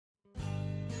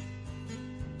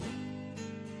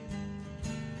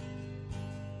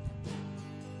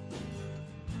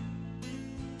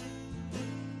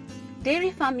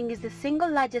Dairy farming is the single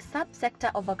largest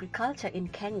subsector of agriculture in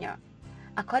Kenya.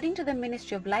 According to the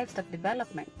Ministry of Livestock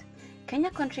Development, Kenya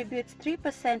contributes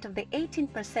 3% of the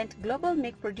 18% global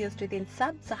milk produced within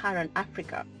sub-Saharan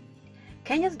Africa.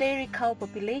 Kenya's dairy cow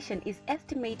population is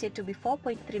estimated to be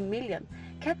 4.3 million,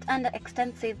 kept under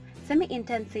extensive,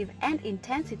 semi-intensive and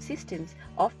intensive systems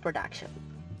of production.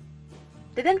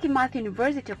 The then Kimathi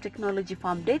University of Technology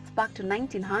farm dates back to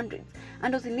 1900s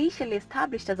and was initially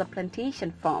established as a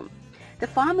plantation farm. The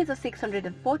farm is a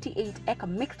 648-acre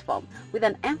mixed farm with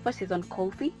an emphasis on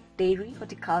coffee, dairy,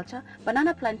 horticulture,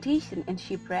 banana plantation and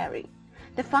sheep rearing.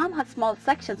 The farm has small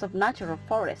sections of natural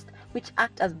forest which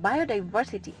act as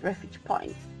biodiversity refuge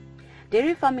points.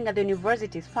 Dairy farming at the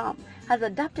university's farm has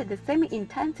adopted the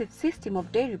semi-intensive system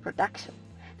of dairy production.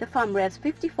 The farm rears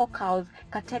 54 cows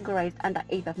categorized under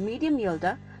either medium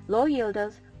yielder, low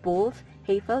yielders, bulls,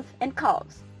 heifers and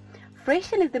calves.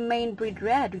 Friesian is the main breed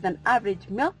reared with an average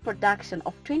milk production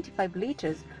of 25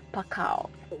 liters per cow.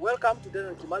 Welcome to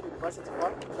the Kimathi University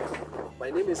Farm.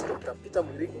 My name is Dr. Peter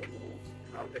Mwirigi.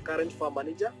 I'm the current farm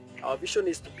manager. Our vision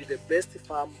is to be the best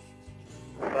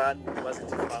farm-run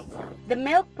university farm. The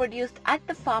milk produced at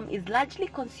the farm is largely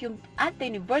consumed at the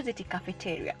university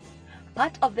cafeteria.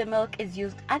 Part of the milk is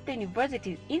used at the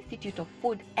university's Institute of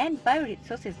Food and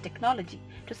Bioresources Technology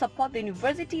to support the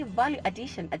university value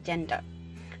addition agenda.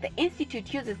 The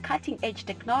institute uses cutting-edge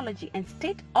technology and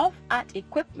state-of-art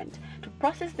equipment to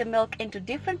process the milk into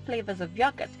different flavors of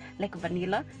yogurt like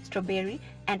vanilla, strawberry,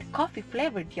 and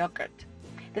coffee-flavored yogurt.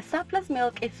 The surplus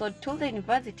milk is sold to the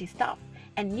university staff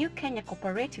and New Kenya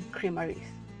cooperative creameries.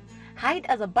 Hide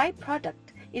as a byproduct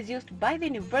is used by the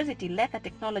university leather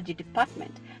technology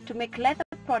department to make leather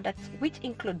products which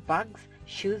include bags,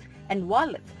 shoes, and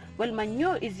wallets, while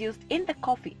manure is used in the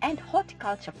coffee and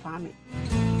horticulture farming.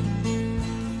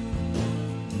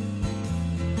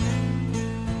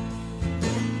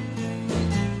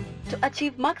 To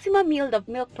achieve maximum yield of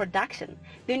milk production,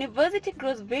 the university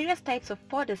grows various types of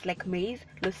fodder like maize,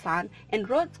 lucerne, and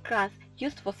Rhodes grass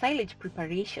used for silage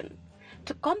preparation.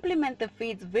 To complement the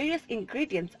feeds, various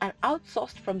ingredients are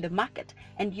outsourced from the market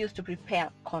and used to prepare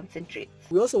concentrates.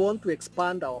 We also want to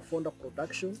expand our fodder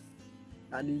production,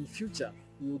 and in future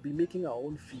we will be making our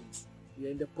own feeds. We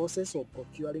are in the process of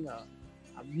procuring a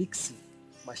mixing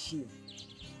machine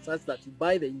such that you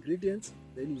buy the ingredients,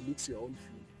 then you mix your own feed.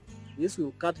 This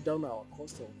will cut down our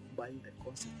cost of buying the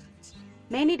concentrates.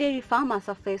 Many dairy farmers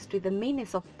are faced with the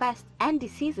menace of pests and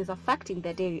diseases affecting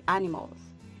their dairy animals.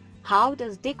 How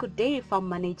does DeKUT Dairy Farm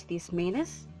manage this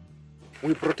menace?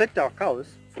 We protect our cows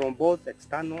from both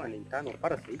external and internal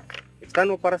parasites.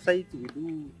 External parasites, we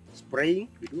do spraying.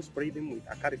 We do spray them with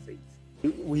acaricides.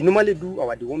 We normally do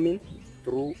our deworming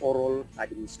through oral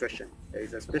administration. There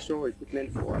is a special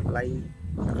equipment for applying,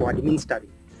 for administering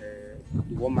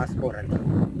dewormers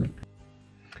orally.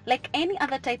 Like any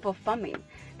other type of farming,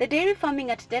 the dairy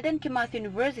farming at Kimathi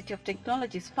University of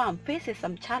Technology's farm faces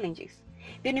some challenges.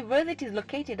 The university is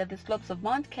located at the slopes of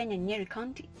Mount Kenya in Nyeri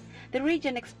County. The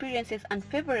region experiences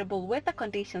unfavorable weather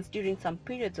conditions during some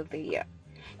periods of the year.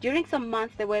 During some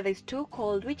months, the weather is too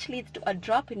cold, which leads to a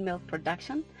drop in milk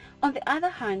production. On the other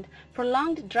hand,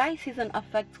 prolonged dry season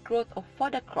affects growth of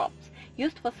fodder crops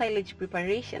used for silage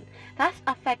preparation, thus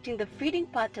affecting the feeding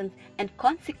patterns and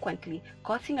consequently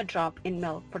causing a drop in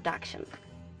milk production.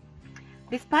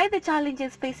 Despite the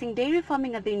challenges facing dairy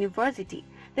farming at the university,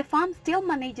 the farm still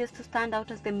manages to stand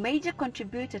out as the major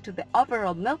contributor to the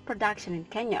overall milk production in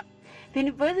Kenya. The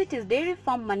university's dairy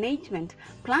farm management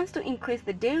plans to increase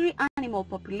the dairy animal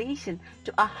population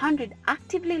to 100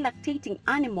 actively lactating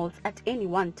animals at any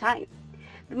one time.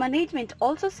 The management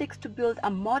also seeks to build a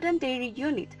modern dairy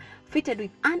unit fitted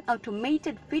with an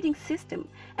automated feeding system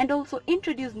and also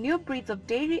introduce new breeds of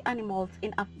dairy animals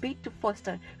in a bid to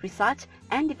foster research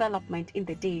and development in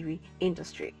the dairy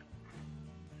industry.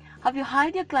 Have you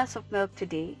had your glass of milk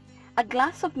today? A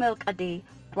glass of milk a day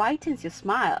brightens your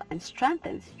smile and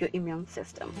strengthens your immune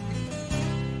system.